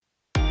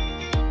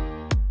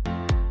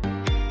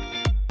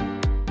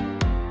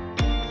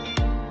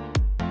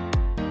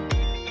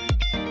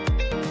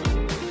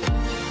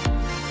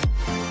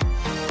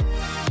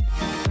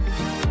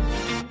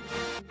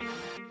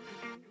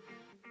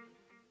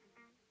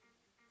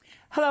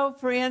Hello,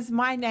 friends.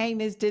 My name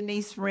is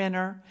Denise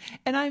Renner,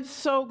 and I'm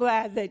so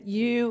glad that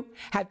you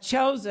have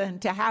chosen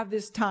to have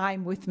this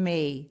time with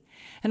me.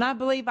 And I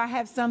believe I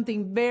have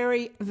something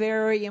very,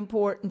 very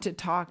important to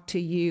talk to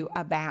you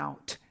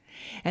about.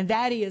 And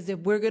that is, if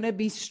we're going to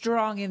be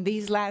strong in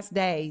these last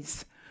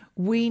days,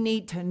 we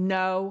need to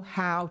know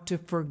how to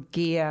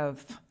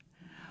forgive.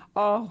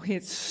 Oh,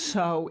 it's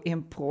so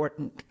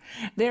important.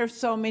 There are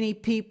so many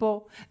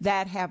people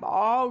that have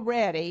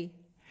already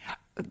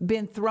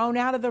been thrown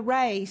out of the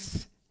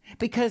race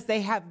because they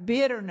have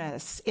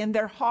bitterness in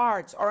their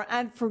hearts or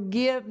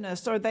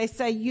unforgiveness, or they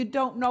say, you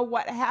don't know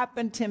what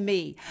happened to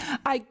me.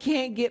 I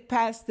can't get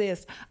past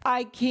this.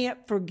 I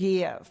can't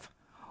forgive.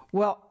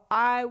 Well,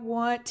 I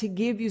want to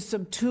give you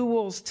some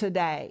tools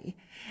today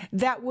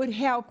that would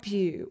help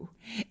you.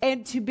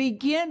 And to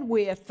begin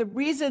with, the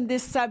reason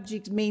this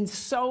subject means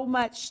so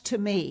much to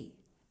me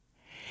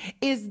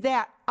is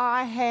that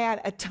I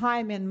had a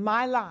time in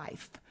my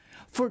life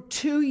for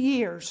 2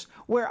 years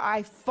where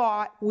I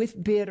fought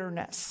with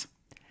bitterness.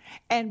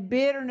 And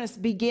bitterness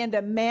began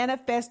to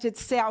manifest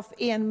itself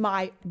in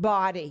my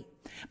body.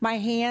 My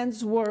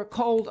hands were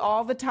cold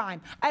all the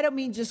time. I don't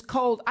mean just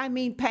cold, I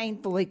mean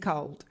painfully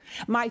cold.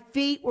 My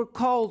feet were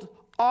cold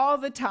all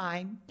the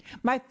time.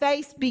 My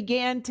face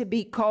began to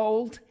be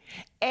cold,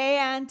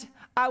 and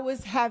I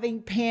was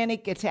having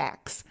panic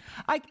attacks.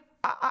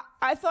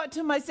 I thought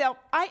to myself,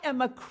 I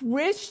am a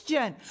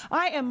Christian.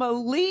 I am a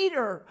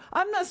leader.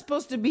 I'm not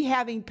supposed to be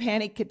having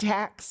panic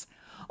attacks.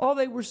 Oh,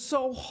 they were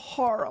so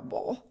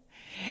horrible.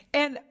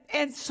 And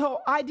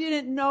so I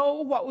didn't know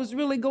what was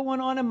really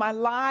going on in my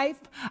life.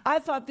 I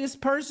thought this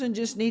person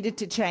just needed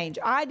to change.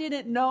 I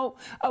didn't know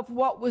of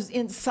what was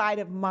inside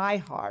of my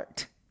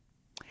heart.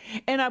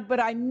 But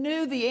I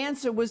knew the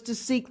answer was to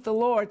seek the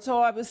Lord. So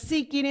I was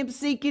seeking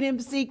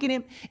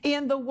him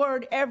in the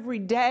Word every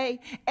day,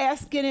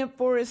 asking him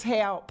for his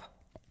help.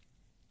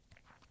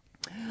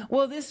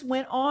 Well, this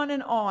went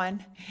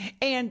on,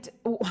 and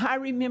I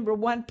remember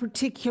one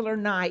particular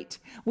night.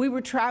 We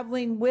were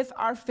traveling with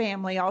our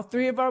family, all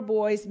three of our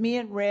boys, me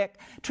and Rick,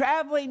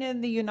 traveling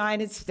in the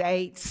United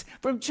States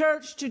from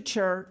church to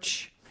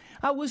church.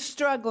 I was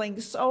struggling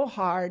so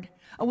hard.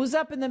 I was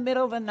up in the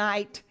middle of the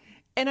night,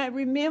 and I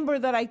remember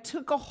that I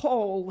took a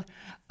hold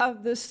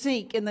of the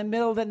sink in the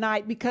middle of the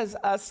night because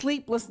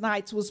sleepless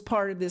nights was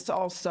part of this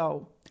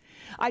also.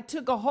 I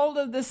took a hold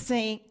of the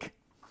sink,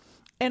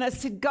 and I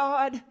said,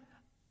 God,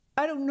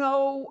 I don't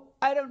know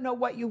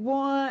what you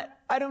want.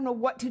 I don't know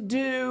what to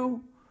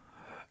do.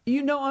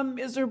 You know I'm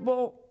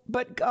miserable,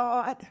 but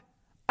God,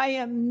 I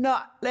am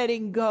not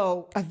letting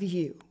go of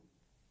you.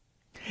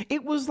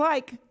 It was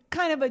like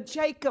kind of a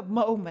Jacob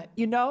moment,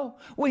 you know,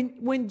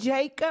 when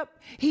Jacob,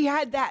 he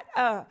had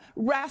that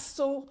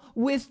wrestle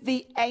with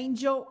the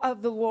angel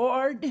of the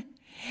Lord,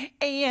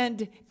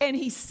 and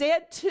he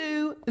said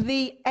to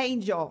the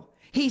angel,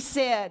 he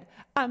said,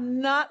 I'm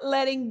not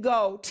letting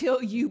go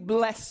till you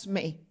bless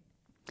me.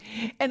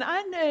 And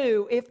I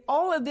knew if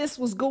all of this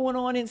was going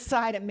on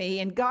inside of me,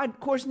 and God, of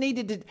course,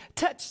 needed to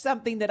touch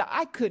something that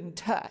I couldn't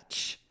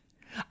touch.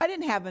 I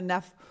didn't have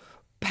enough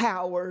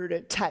power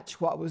to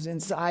touch what was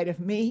inside of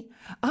me.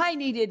 I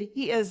needed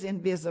his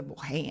invisible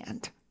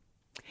hand.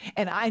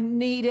 And I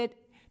needed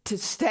to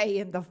stay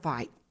in the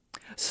fight.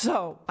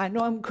 So I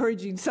know I'm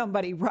encouraging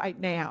somebody right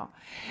now,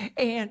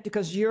 and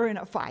because you're in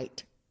a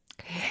fight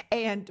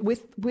and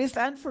with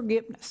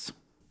unforgiveness.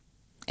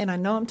 And I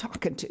know I'm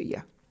talking to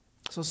you.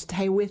 So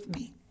stay with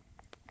me.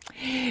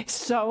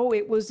 So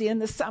it was in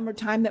the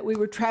summertime that we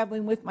were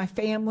traveling with my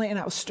family, and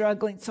I was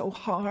struggling so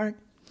hard.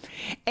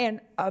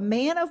 And a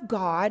man of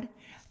God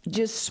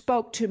just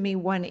spoke to me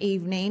one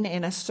evening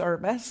in a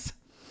service.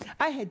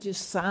 I had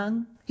just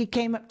sung. He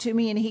came up to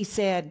me and he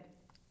said,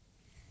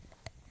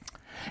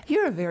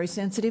 you're a very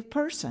sensitive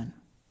person.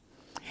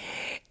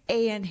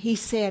 And he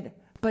said,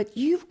 but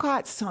you've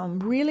got some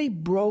really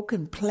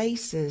broken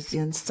places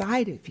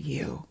inside of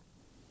you.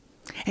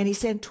 And he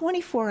said, in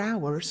 24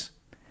 hours,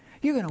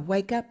 you're going to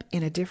wake up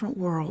in a different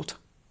world.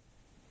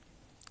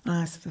 And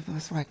I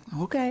was like,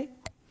 okay.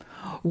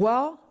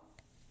 Well,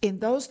 in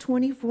those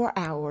 24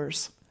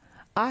 hours,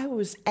 I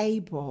was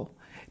able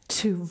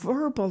to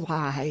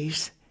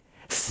verbalize,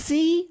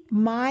 see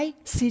my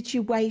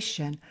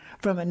situation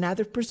from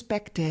another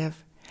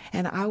perspective,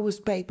 and I was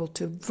able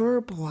to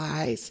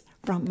verbalize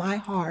from my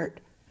heart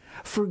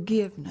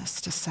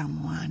forgiveness to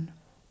someone.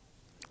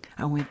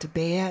 I went to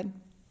bed.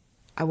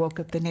 I woke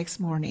up the next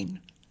morning.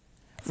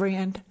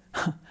 Friend,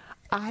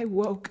 I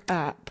woke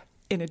up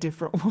in a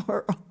different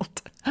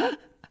world.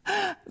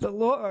 The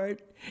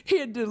Lord, he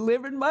had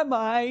delivered my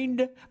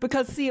mind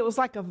because, see, it was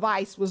like a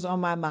vice was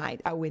on my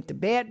mind. I went to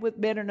bed with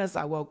bitterness.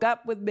 I woke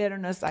up with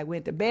bitterness. I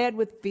went to bed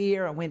with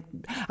fear.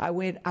 I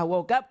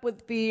woke up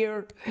with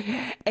fear,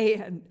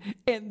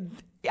 and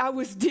I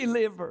was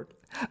delivered.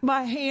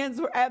 My hands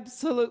were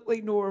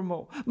absolutely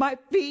normal. My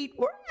feet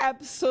were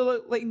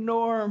absolutely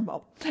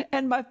normal.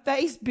 And my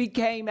face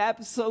became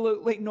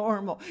absolutely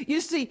normal. You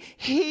see,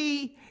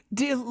 he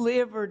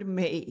delivered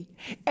me.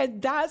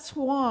 And that's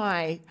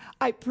why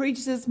I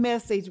preach this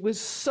message with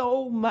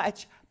so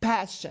much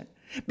passion.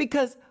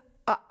 because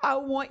I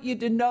want you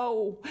to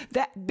know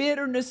that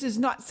bitterness is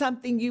not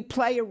something you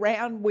play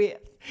around with.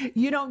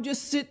 You don't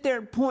just sit there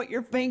and point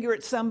your finger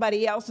at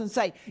somebody else and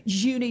say,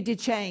 you need to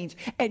change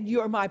and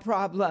you're my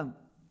problem.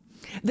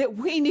 That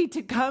we need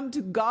to come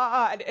to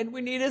God and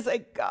we need to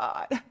say,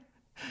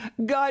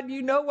 God,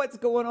 you know what's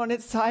going on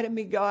inside of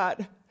me,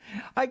 God.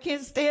 I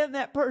can't stand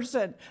that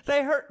person.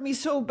 They hurt me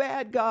so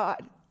bad,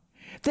 God.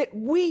 That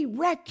we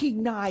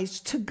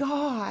recognize to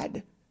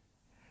God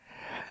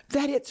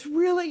that it's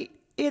really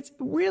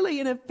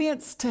an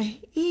offense to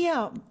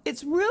Him.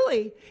 It's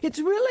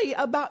really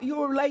about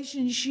your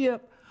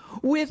relationship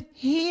with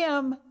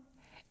Him,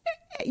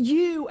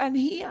 you and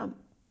Him.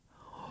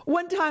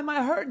 One time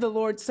I heard the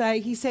Lord say,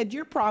 He said,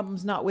 your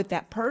problem's not with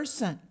that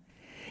person.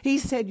 He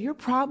said, your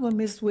problem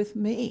is with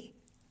me.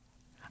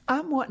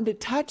 I'm wanting to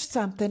touch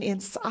something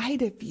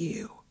inside of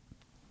you.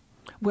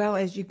 Well,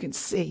 as you can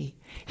see,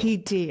 He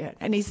did.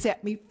 And He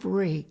set me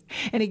free.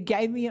 And He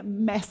gave me a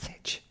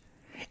message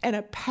and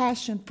a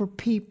passion for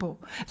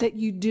people, that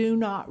you do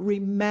not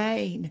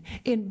remain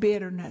in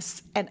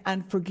bitterness and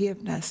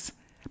unforgiveness,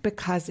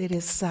 because it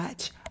is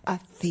such a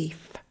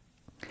thief.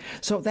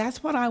 So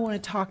that's what I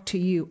want to talk to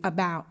you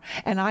about.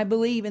 And I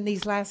believe in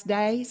these last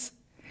days,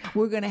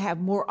 we're going to have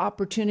more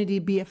opportunity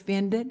to be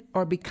offended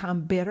or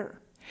become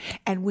bitter.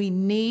 And we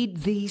need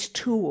these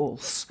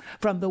tools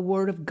from the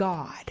Word of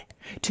God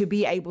to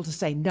be able to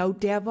say, no,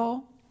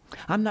 devil,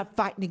 I'm not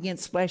fighting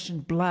against flesh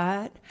and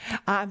blood.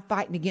 I'm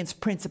fighting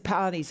against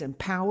principalities and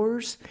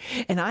powers,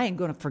 and I ain't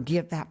going to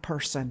forgive that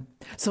person.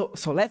 So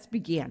let's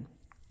begin.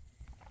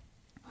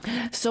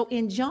 So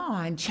in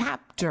John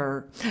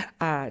chapter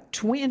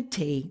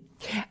 20,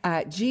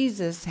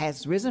 Jesus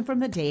has risen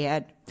from the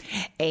dead,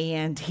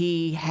 and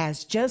He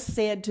has just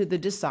said to the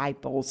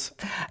disciples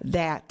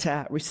that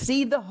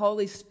receive the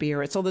Holy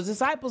Spirit. So the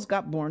disciples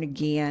got born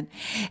again,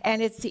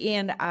 and it's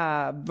in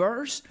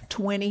verse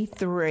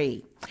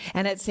 23.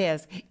 And it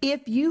says,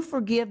 if you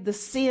forgive the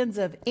sins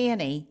of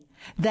any,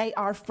 they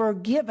are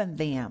forgiven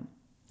them.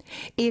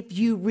 If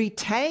you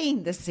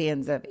retain the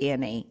sins of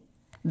any,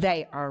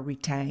 they are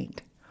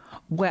retained.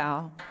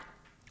 Well,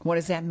 what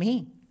does that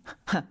mean?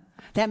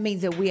 That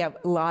means that we have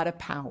a lot of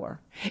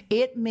power.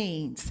 It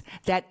means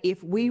that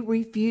if we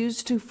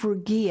refuse to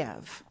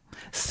forgive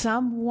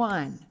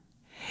someone,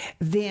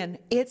 then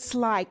it's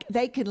like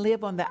they can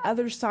live on the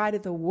other side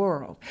of the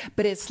world.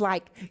 But it's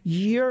like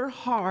your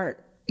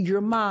heart,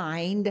 your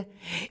mind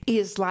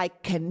is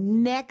like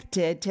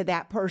connected to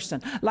that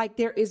person. Like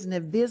there is an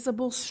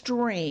invisible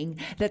string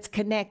that's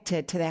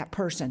connected to that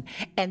person.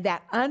 And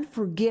that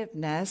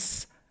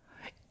unforgiveness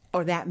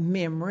or that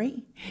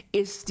memory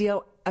is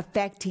still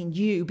affecting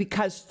you,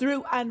 because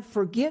through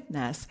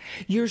unforgiveness,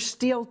 you're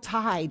still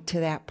tied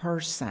to that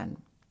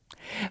person.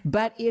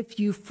 But if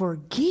you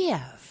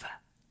forgive,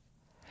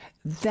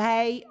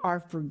 they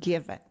are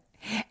forgiven.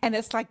 And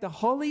it's like the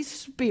Holy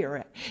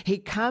Spirit. He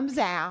comes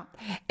out,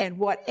 and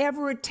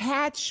whatever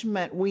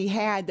attachment we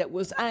had that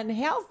was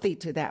unhealthy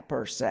to that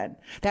person,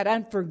 that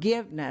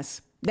unforgiveness,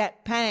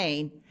 that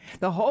pain,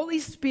 the Holy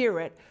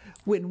Spirit,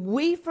 when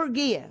we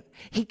forgive,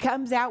 He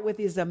comes out with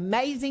His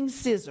amazing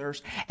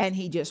scissors, and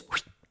He just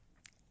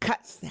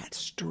cuts that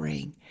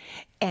string,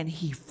 and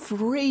He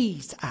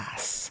frees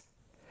us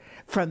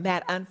from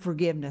that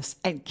unforgiveness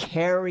and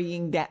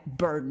carrying that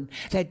burden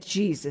that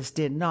Jesus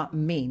did not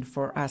mean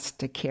for us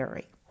to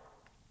carry.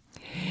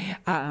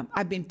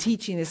 I've been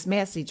teaching this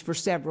message for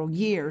several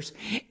years,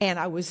 and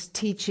I was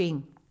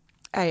teaching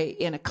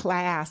in a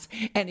class,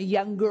 and a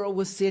young girl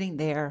was sitting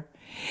there,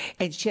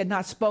 and she had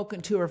not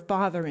spoken to her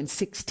father in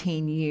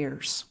 16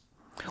 years.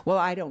 Well,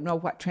 I don't know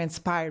what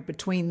transpired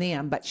between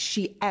them, but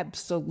she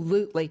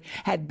absolutely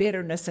had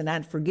bitterness and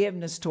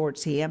unforgiveness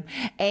towards him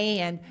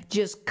and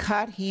just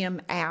cut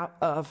him out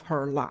of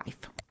her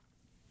life.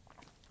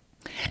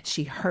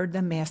 She heard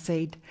the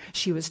message.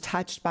 She was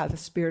touched by the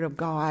Spirit of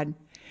God.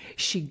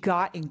 She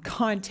got in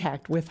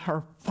contact with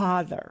her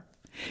father.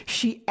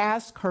 She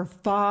asked her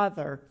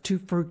father to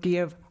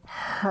forgive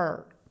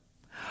her.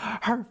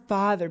 Her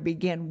father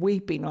began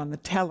weeping on the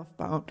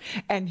telephone,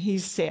 and he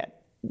said,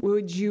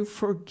 "Would you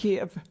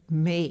forgive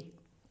me?"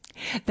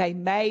 They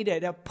made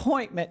an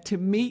appointment to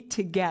meet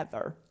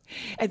together.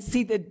 And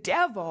see, the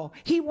devil,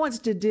 he wants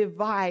to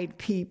divide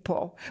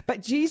people.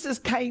 But Jesus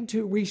came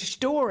to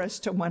restore us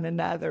to one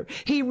another.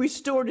 He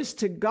restored us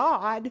to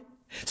God,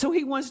 so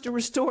he wants to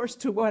restore us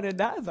to one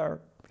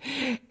another.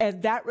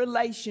 And that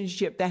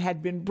relationship that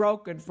had been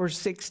broken for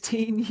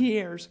 16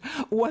 years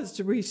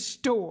was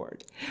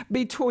restored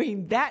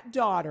between that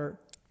daughter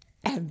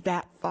and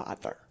that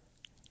father.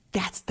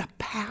 That's the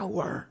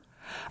power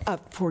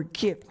of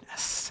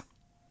forgiveness.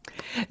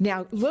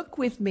 Now, look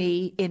with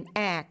me in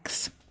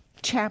Acts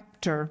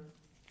chapter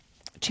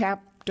 7.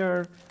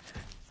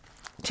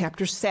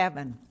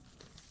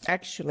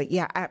 Actually,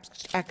 yeah,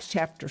 Acts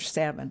chapter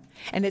 7.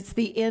 And it's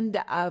the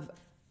end of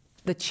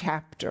the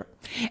chapter.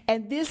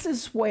 And this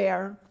is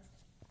where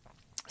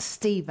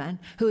Stephen,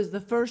 who is the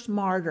first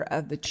martyr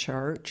of the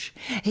church,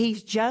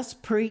 he's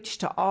just preached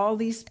to all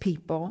these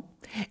people.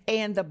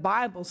 And the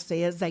Bible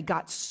says they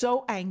got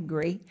so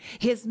angry.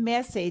 His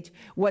message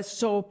was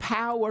so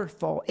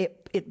powerful.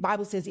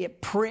 Bible says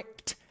it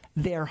pricked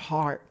their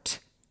heart.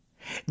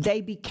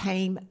 They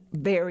became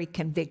very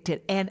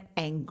convicted and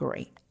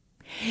angry.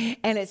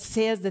 And it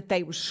says that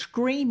they were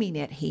screaming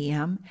at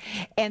him,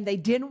 and they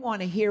didn't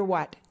want to hear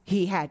what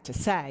he had to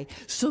say.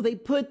 So they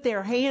put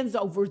their hands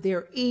over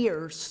their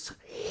ears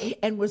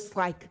and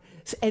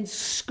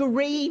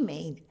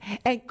screaming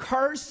and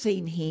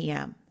cursing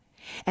him.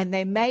 And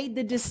they made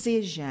the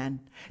decision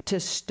to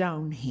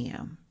stone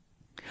him.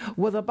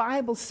 Well, the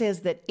Bible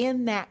says that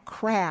in that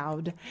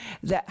crowd,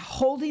 that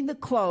holding the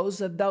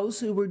clothes of those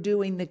who were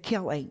doing the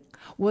killing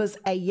was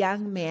a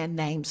young man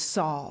named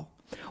Saul.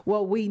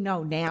 Well, we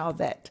know now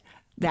that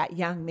that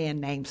young man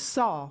named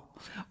Saul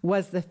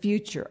was the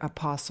future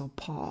Apostle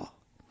Paul.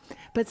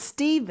 But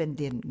Stephen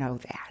didn't know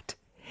that.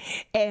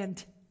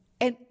 And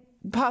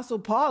Apostle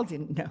Paul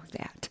didn't know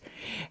that.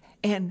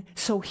 And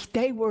so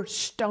they were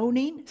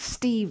stoning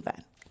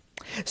Stephen.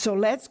 So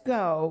let's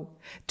go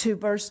to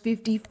verse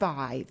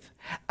 55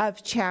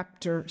 of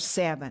chapter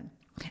 7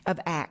 of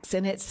Acts.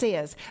 And it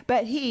says,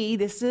 but he,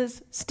 this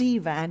is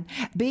Stephen,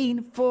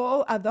 being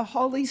full of the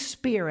Holy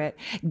Spirit,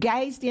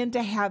 gazed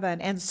into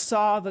heaven and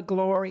saw the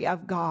glory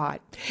of God,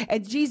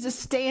 and Jesus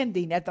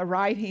standing at the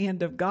right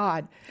hand of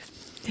God.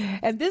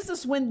 And this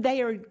is when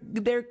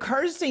they're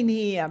cursing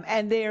him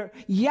and they're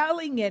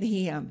yelling at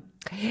him,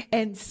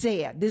 and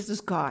said, this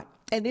is God,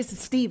 and this is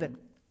Stephen.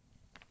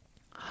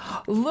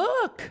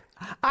 Look,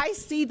 I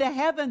see the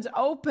heavens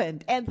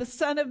opened and the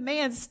Son of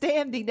Man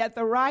standing at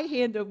the right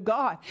hand of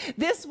God.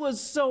 This was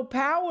so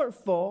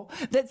powerful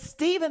that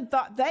Stephen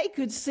thought they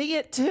could see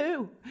it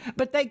too,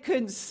 but they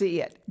couldn't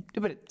see it.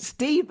 But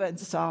Stephen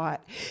saw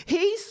it.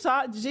 He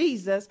saw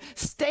Jesus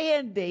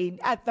standing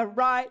at the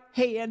right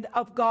hand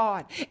of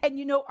God. And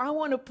you know, I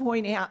want to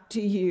point out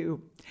to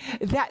you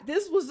that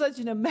this was such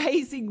an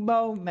amazing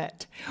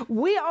moment.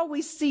 We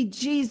always see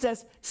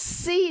Jesus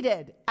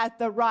seated at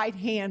the right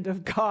hand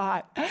of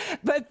God,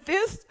 but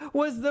this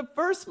was the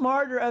first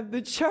martyr of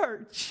the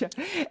church.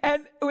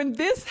 And when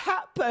this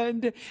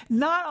happened,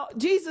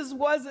 Jesus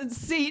wasn't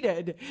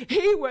seated.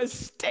 He was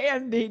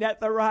standing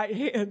at the right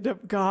hand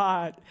of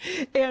God.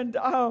 And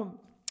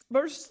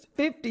verse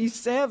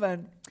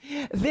 57,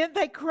 then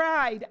they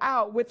cried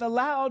out with a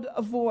loud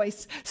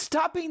voice,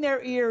 stopping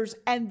their ears,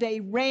 and they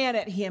ran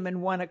at him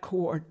in one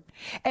accord.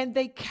 And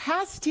they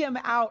cast him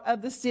out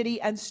of the city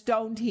and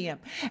stoned him.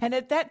 And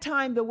at that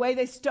time, the way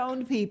they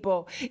stoned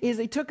people is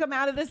they took him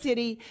out of the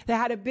city. They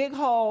had a big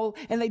hole,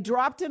 and they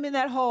dropped him in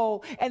that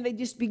hole, and they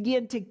just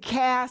began to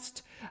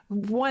cast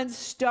one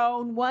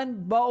stone,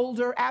 one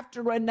boulder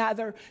after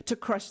another to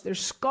crush their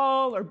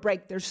skull or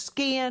break their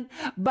skin,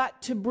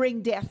 but to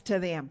bring death to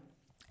them.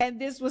 And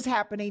this was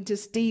happening to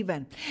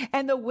Stephen.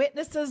 And the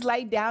witnesses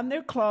laid down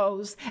their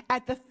clothes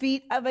at the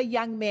feet of a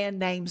young man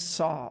named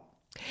Saul.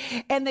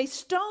 And they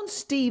stoned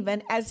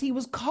Stephen as he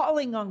was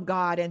calling on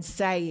God and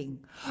saying,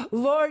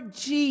 Lord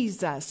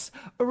Jesus,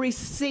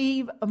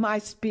 receive my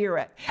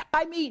spirit.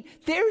 I mean,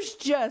 there's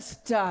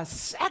just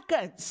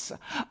seconds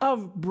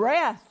of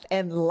breath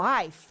and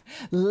life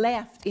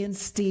left in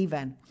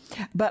Stephen.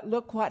 But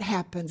look what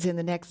happens in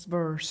the next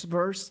verse,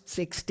 verse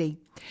 60.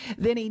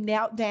 Then he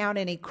knelt down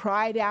and he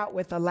cried out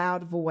with a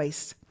loud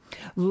voice,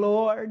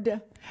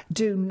 Lord,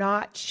 do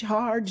not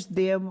charge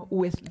them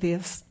with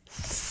this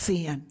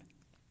sin.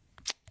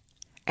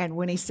 And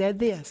when he said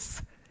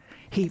this,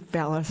 he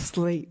fell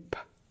asleep.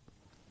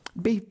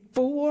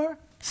 Before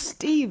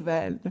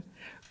Stephen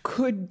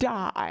could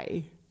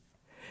die,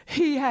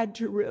 he had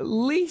to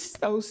release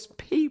those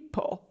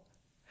people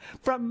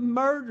from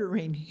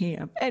murdering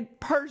him and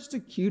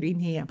persecuting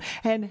him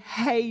and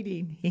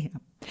hating him.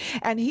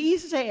 And he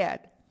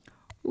said,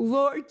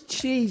 Lord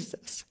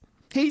Jesus,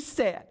 he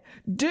said,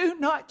 do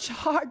not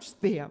charge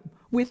them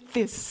with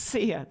this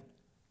sin.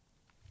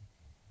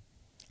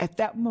 At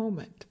that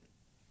moment,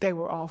 they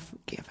were all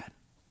forgiven.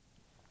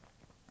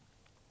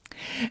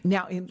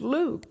 Now in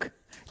Luke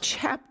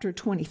chapter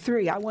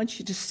 23, I want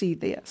you to see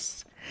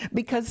this.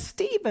 Because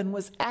Stephen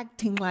was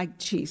acting like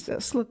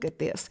Jesus. Look at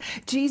this.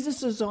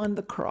 Jesus is on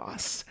the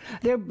cross.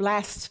 They're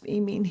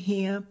blaspheming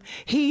him.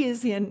 He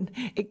is in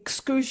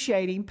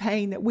excruciating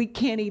pain that we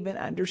can't even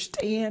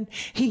understand.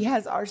 He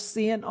has our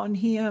sin on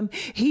him.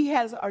 He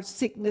has our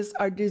sickness,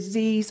 our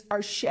disease,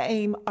 our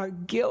shame, our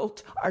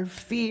guilt, our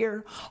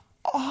fear,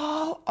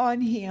 all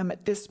on him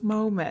at this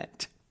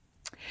moment.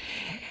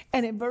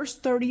 And in verse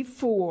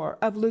 34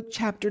 of Luke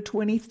chapter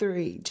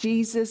 23,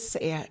 Jesus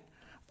said,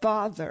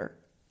 Father,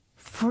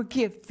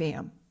 forgive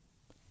them.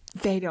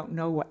 They don't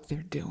know what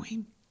they're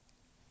doing.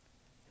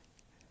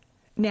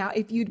 Now,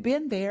 if you'd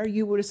been there,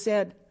 you would have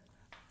said,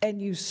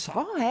 and you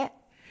saw it,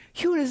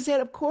 you would have said,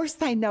 of course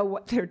they know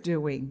what they're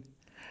doing.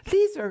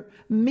 These are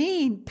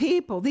mean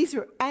people. These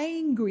are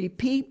angry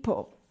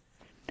people.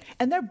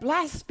 And they're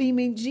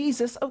blaspheming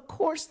Jesus. Of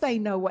course they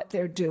know what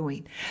they're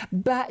doing.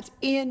 But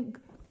in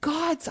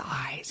God's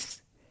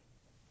eyes,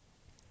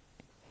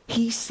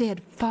 he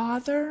said,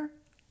 Father,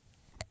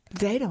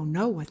 they don't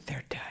know what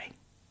they're doing.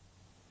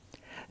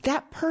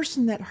 that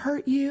person that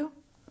hurt you,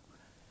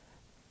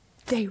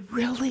 they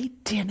really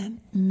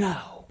didn't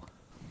know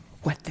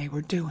what they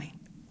were doing.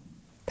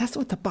 That's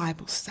what the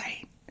Bible's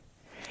saying.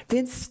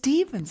 Then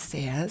Stephen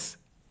says,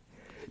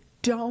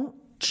 don't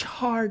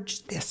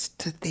charge this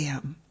to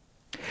them.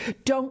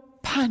 Don't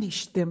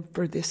punish them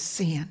for this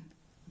sin.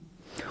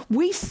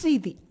 We see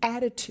the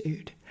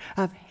attitude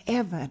of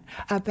heaven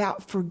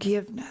about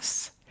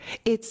forgiveness.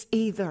 It's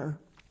either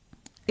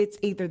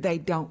they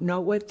don't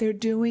know what they're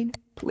doing,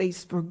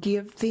 please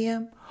forgive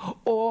them,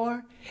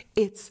 or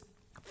it's,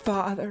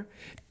 Father,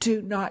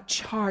 do not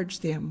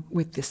charge them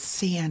with the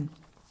sin.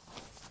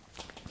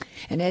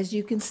 And as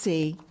you can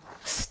see,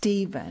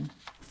 Stephen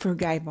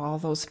forgave all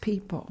those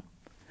people.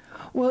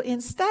 Well,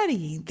 in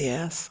studying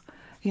this,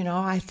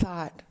 I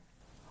thought,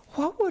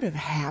 what would have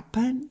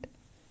happened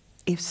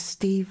if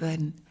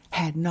Stephen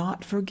had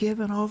not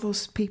forgiven all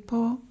those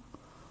people?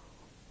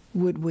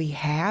 Would we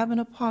have an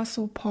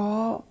Apostle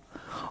Paul?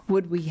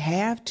 Would we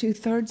have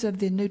 2/3 of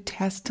the New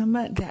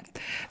Testament that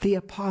the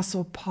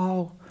Apostle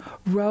Paul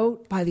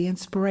wrote by the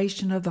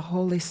inspiration of the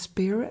Holy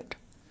Spirit?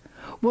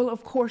 Well,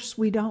 of course,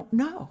 we don't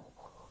know.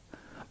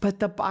 But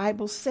the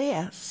Bible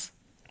says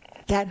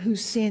that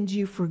whose sins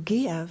you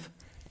forgive,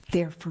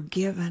 they're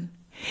forgiven.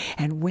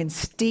 And when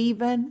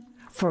Stephen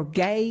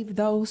forgave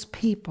those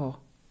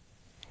people,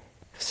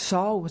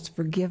 Saul was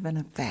forgiven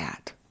of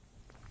that.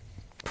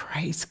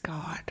 Praise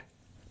God.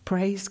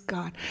 Praise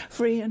God.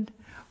 Friend,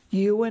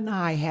 you and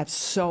I have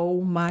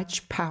so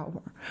much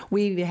power.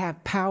 We either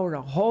have power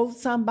to hold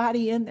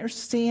somebody in their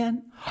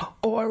sin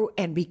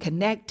and be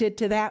connected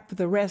to that for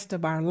the rest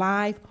of our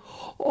life,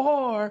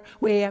 or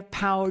we have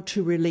power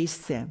to release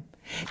them.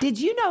 Did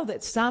you know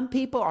that some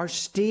people are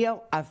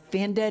still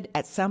offended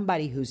at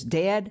somebody who's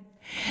dead?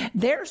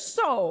 Their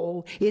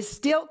soul is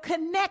still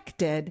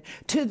connected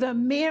to the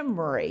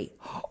memory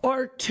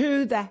or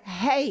to the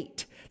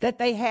hate that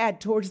they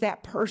had towards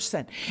that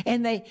person,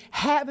 and they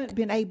haven't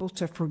been able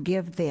to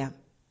forgive them.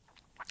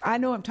 I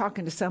know I'm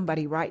talking to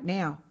somebody right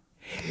now.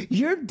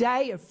 Your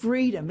day of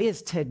freedom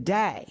is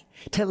today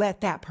to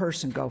let that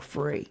person go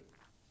free.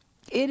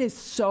 It is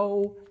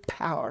so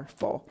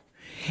powerful.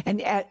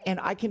 And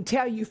I can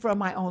tell you from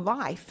my own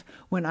life,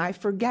 when I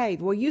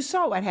forgave, well, you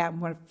saw what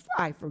happened when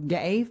I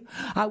forgave.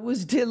 I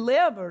was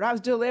delivered. I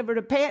was delivered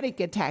of panic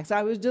attacks.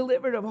 I was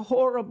delivered of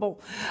horrible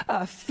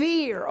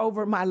fear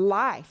over my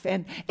life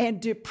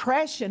and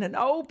depression and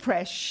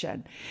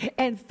oppression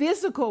and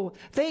physical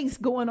things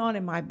going on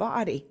in my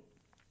body.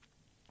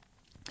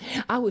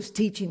 I was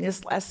teaching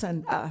this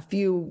lesson a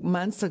few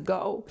months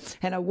ago,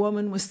 and a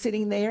woman was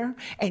sitting there,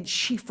 and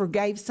she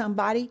forgave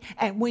somebody,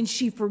 and when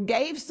she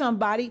forgave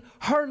somebody,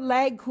 her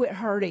leg quit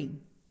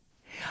hurting.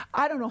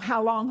 I don't know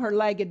how long her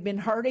leg had been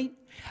hurting,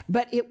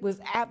 but it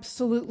was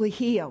absolutely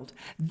healed.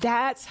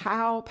 That's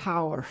how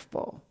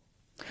powerful.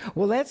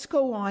 Well, let's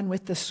go on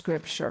with the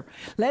scripture.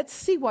 Let's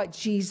see what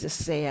Jesus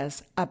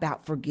says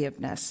about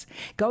forgiveness.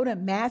 Go to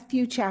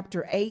Matthew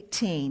chapter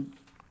 18.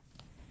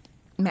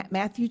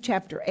 Matthew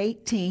chapter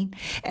 18,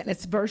 and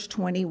it's verse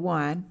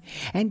 21.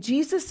 And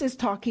Jesus is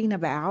talking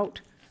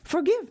about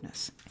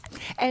forgiveness.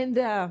 And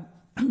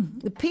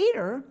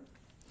Peter,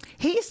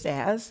 he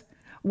says,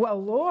 well,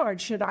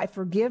 Lord, should I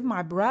forgive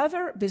my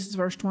brother? This is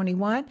verse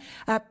 21,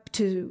 up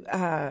to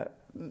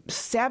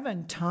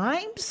 7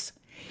 times?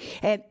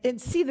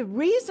 And see, the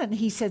reason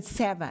he said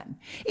 7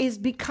 is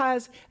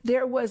because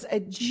there was a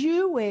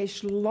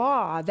Jewish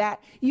law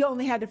that you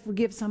only had to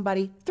forgive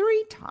somebody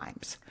 3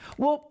 times.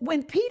 Well,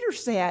 when Peter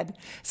said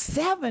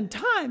 7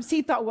 times,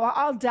 he thought, well,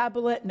 I'll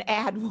double it and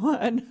add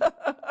 1.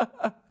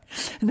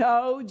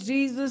 No,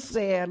 Jesus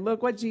said,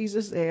 look what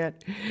Jesus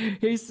said.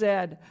 He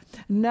said,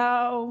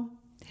 no,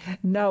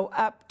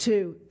 up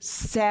to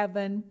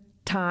 7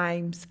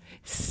 times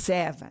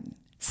 7.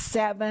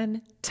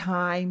 7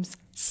 times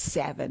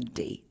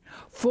 70.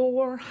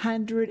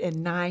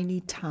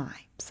 490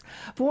 times.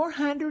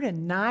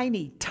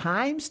 490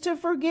 times to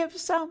forgive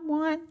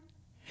someone?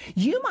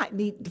 You might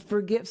need to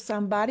forgive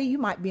somebody. You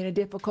might be in a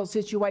difficult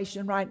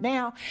situation right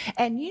now,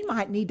 and you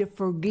might need to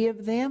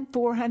forgive them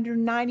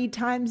 490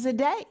 times a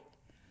day.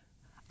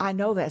 I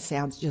know that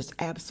sounds just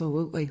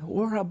absolutely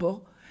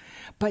horrible,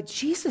 but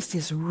Jesus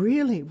is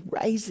really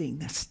raising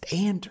the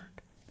standard.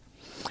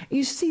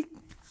 You see,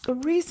 the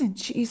reason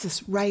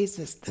Jesus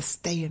raises the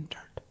standard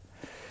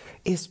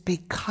is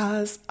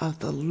because of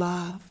the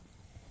love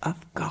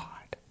of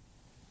God.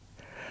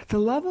 The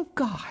love of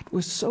God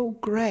was so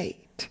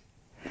great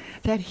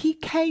that he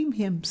came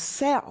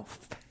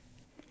himself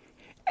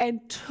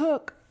and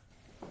took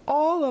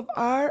all of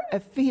our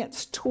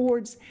offense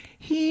towards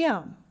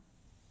him,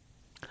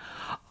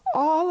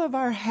 all of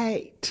our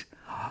hate,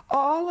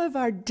 all of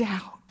our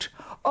doubt,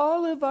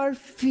 all of our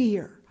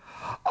fear,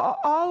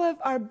 all of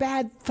our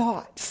bad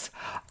thoughts,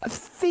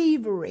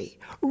 thievery,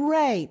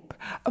 rape,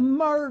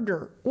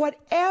 murder,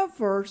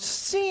 whatever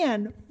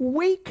sin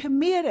we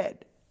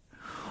committed.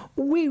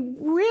 We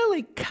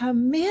really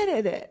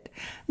committed it,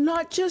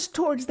 not just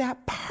towards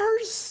that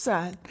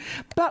person,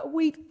 but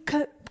we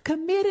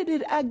committed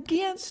it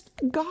against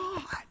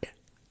God.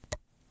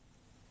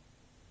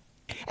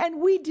 and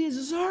we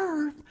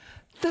deserve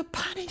the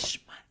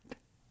punishment.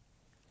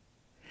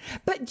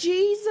 But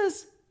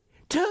Jesus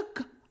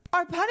took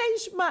our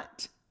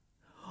punishment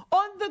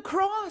on the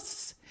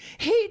cross.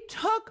 He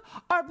took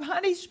our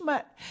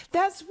punishment.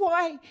 That's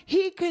why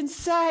he can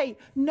say,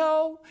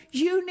 no,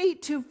 you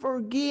need to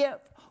forgive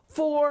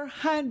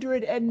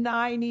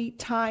 490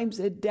 times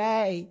a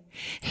day.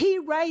 He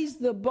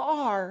raised the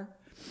bar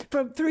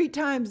from 3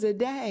 times a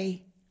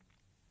day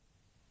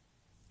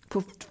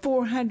for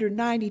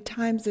 490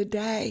 times a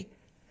day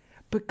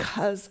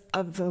because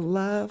of the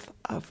love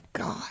of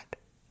God.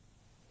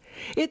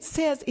 It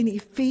says in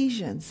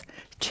Ephesians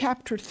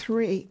chapter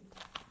 3,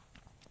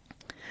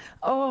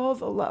 oh,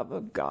 the love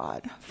of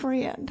God,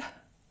 friend.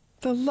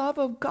 The love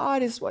of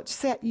God is what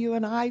set you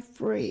and I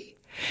free.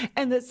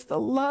 And it's the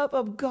love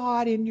of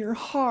God in your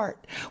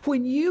heart.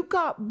 When you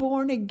got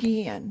born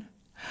again,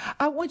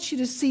 I want you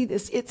to see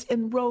this. It's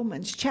in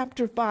Romans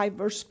chapter 5,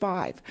 verse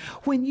 5.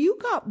 When you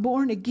got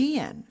born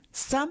again,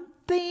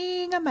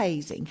 something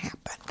amazing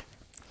happened.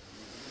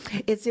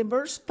 It's in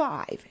verse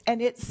 5,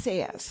 and it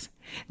says,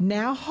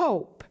 now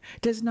hope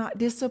does not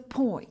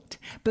disappoint,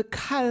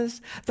 because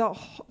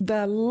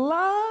the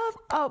love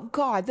of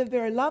God, the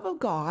very love of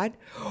God,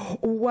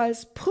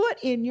 was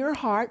put in your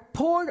heart,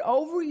 poured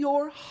over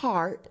your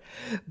heart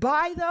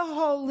by the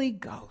Holy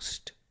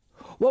Ghost.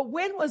 Well,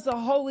 when was the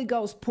Holy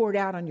Ghost poured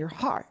out on your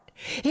heart?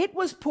 It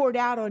was poured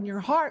out on your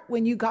heart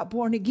when you got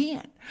born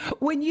again.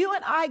 When you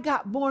and I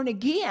got born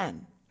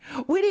again,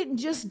 we didn't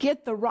just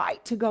get the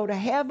right to go to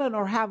heaven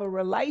or have a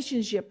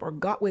relationship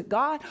with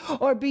God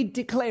or be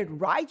declared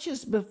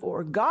righteous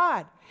before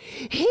God.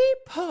 He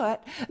put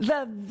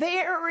the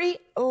very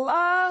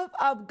love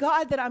of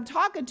God that I'm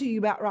talking to you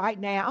about right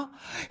now,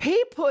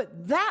 he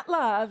put that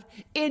love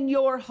in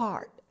your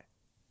heart.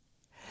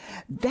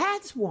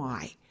 That's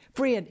why,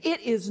 friend,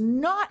 it is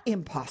not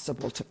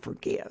impossible to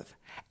forgive.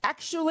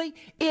 Actually,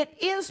 it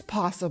is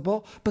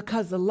possible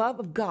because the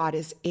love of God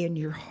is in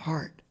your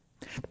heart.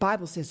 The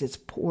Bible says it's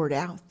poured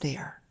out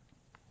there.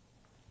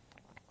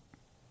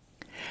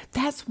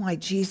 That's why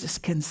Jesus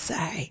can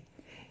say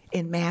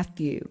in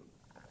Matthew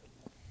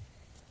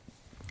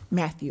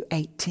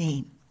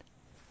 18,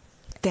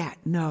 that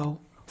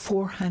no,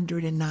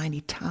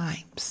 490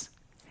 times.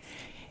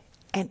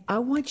 And I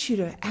want you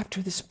to,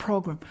 after this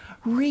program,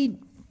 read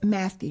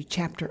Matthew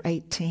chapter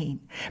 18,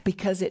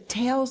 because it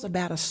tells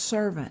about a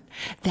servant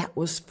that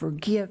was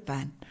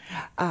forgiven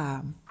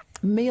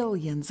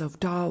millions of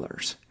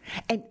dollars.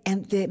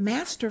 And the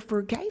master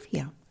forgave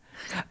him.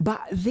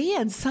 But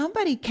then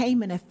somebody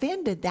came and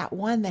offended that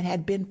one that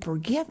had been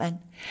forgiven,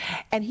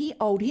 and he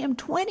owed him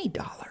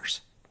 $20.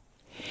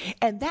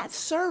 And that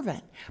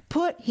servant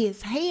put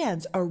his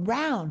hands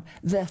around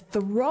the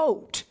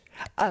throat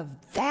of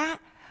that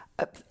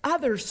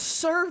other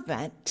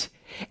servant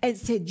and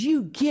said,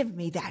 you give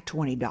me that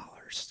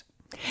 $20.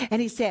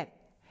 And he said,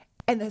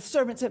 and the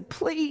servant said,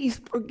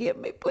 please forgive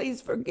me,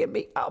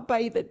 I'll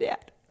pay the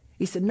debt.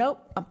 He said,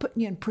 nope, I'm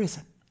putting you in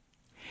prison.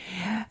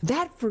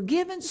 That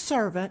forgiven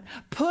servant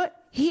put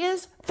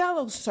his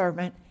fellow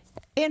servant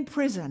in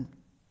prison.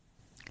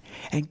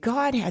 And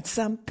God had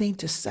something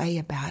to say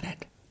about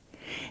it.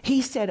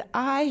 He said,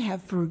 I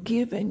have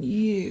forgiven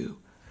you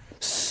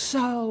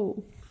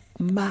so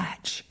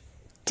much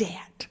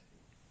debt.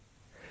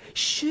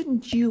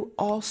 Shouldn't you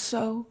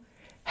also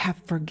have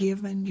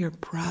forgiven your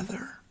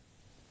brother?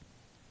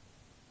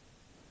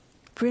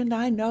 Friend,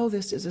 I know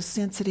this is a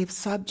sensitive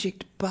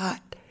subject,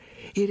 but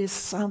it is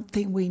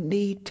something we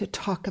need to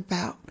talk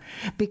about,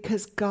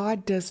 because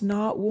God does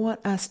not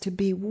want us to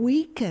be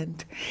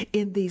weakened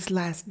in these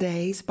last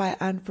days by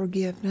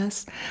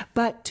unforgiveness,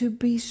 but to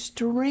be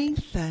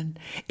strengthened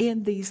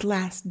in these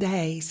last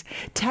days,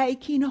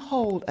 taking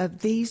hold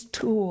of these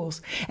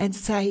tools and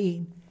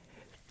saying,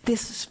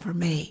 this is for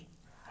me.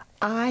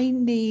 I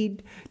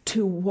need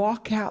to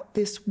walk out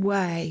this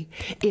way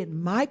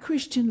in my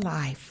Christian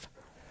life,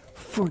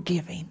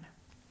 forgiving.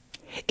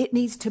 It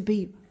needs to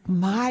be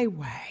my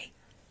way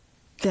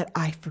that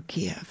I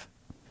forgive,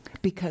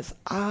 because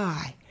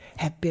I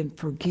have been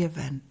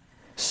forgiven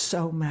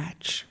so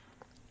much.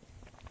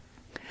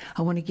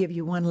 I want to give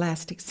you one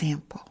last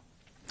example.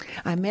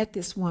 I met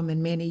this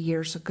woman many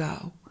years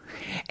ago,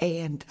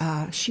 and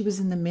she was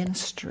in the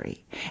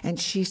ministry, and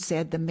she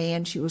said the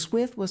man she was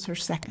with was her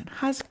second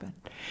husband.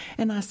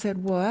 And I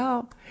said,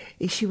 well,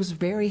 she was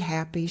very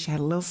happy. She had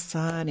a little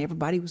son.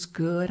 Everybody was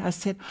good. I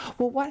said,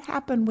 well, what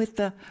happened with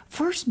the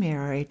first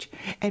marriage?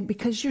 And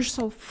because you're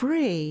so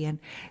free. And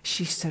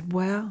she said,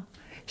 well,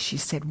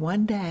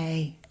 one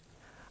day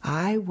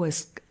I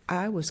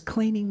was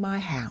cleaning my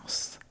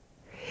house,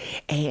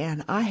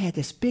 and I had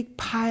this big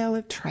pile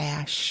of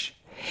trash,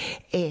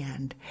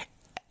 and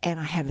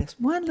I had this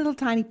one little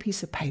tiny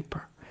piece of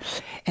paper.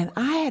 And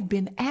I had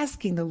been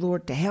asking the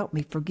Lord to help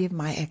me forgive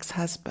my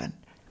ex-husband,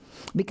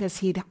 because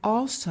he'd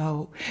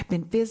also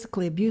been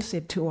physically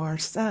abusive to our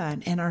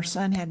son, and our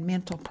son had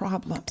mental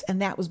problems,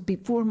 and that was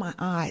before my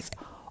eyes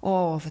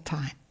all the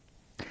time.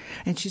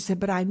 And she said,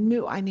 but I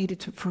knew I needed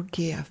to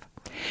forgive.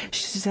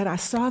 She said, I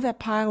saw that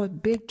pile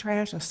of big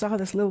trash. I saw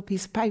this little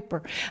piece of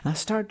paper. And I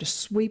started to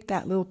sweep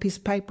that little piece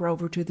of paper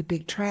over to the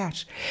big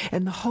trash.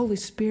 And the Holy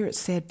Spirit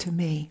said to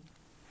me,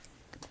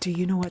 do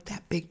you know what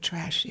that big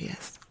trash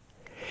is?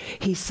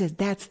 He said,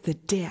 that's the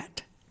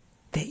debt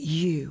that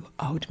you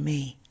owed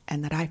me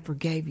and that I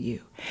forgave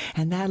you.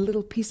 And that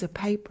little piece of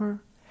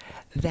paper,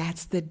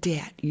 that's the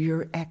debt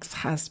your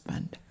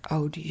ex-husband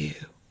owed you.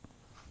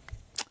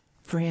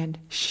 Friend,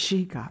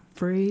 she got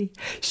free.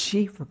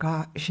 She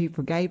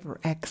forgave her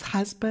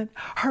ex-husband.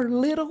 Her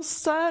little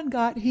son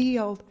got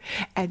healed.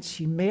 And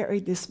she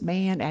married this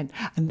man and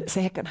the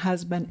second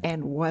husband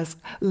and was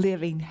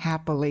living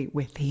happily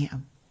with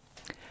him.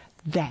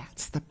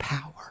 That's the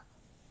power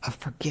of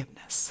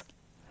forgiveness.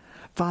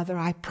 Father,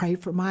 I pray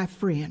for my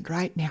friend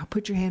right now.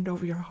 Put your hand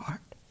over your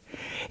heart.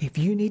 If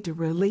you need to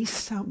release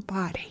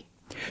somebody,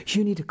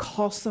 you need to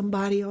call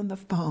somebody on the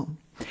phone.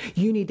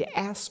 You need to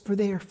ask for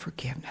their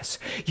forgiveness.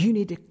 You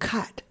need to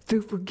cut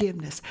through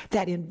forgiveness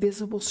that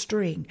invisible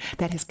string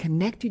that has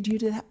connected you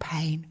to that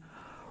pain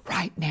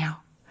right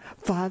now.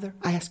 Father,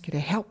 I ask you to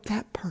help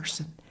that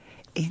person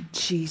in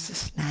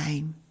Jesus'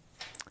 name.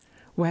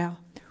 Well,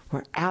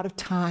 we're out of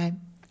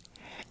time,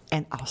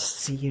 and I'll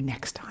see you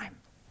next time.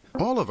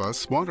 All of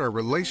us want our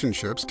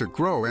relationships to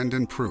grow and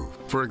improve.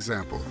 For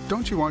example,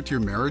 don't you want your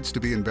marriage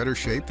to be in better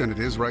shape than it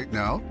is right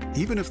now?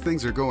 Even if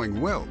things are going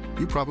well,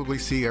 you probably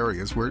see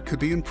areas where it could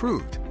be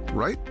improved,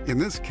 right? In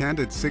this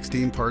candid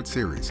 16-part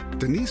series,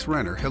 Denise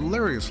Renner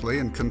hilariously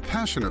and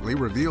compassionately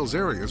reveals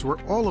areas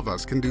where all of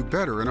us can do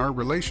better in our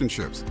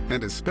relationships,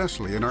 and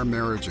especially in our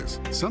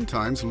marriages.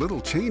 Sometimes little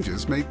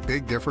changes make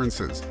big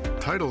differences.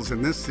 Titles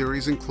in this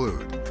series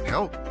include,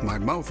 Help, My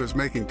Mouth is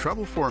Making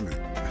Trouble for Me.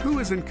 Who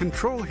is in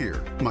control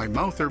here, my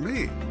mouth or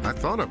me? I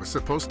thought I was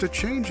supposed to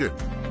change it.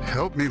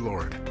 Help me,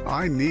 Lord.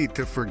 I need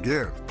to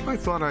forgive. I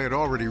thought I had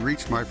already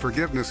reached my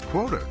forgiveness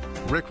quota.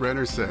 Rick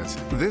Renner says,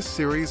 this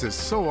series is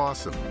so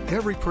awesome.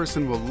 Every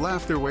person will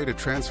laugh their way to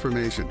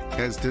transformation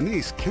as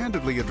Denise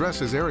candidly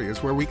addresses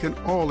areas where we can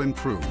all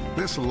improve.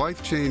 This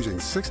life-changing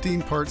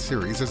 16-part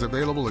series is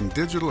available in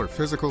digital or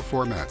physical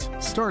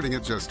formats, starting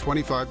at just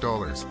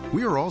 $25.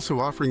 We are also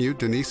offering you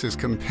Denise's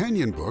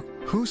companion book,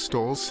 Who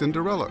Stole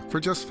Cinderella, for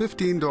just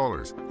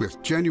 $15,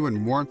 with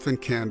genuine warmth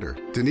and candor.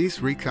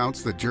 Denise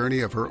recounts the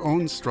journey of her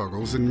own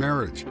struggles in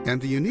marriage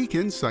and the unique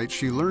insights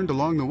she learned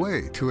along the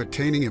way to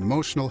attaining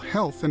emotional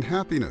health and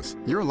happiness.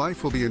 Your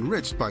life will be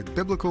enriched by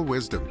biblical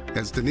wisdom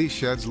as Denise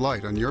sheds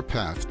light on your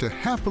path to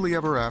happily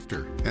ever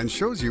after and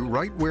shows you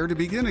right where to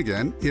begin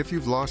again if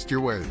you've lost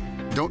your way.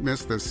 Don't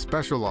miss this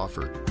special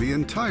offer, the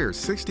entire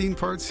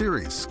 16-part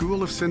series,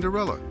 School of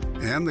Cinderella,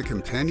 and the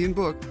companion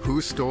book,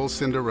 Who Stole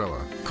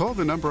Cinderella. Call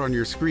the number on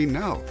your screen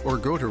now or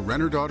go to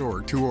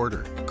Renner.org to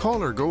order.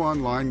 Call or go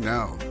online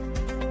now.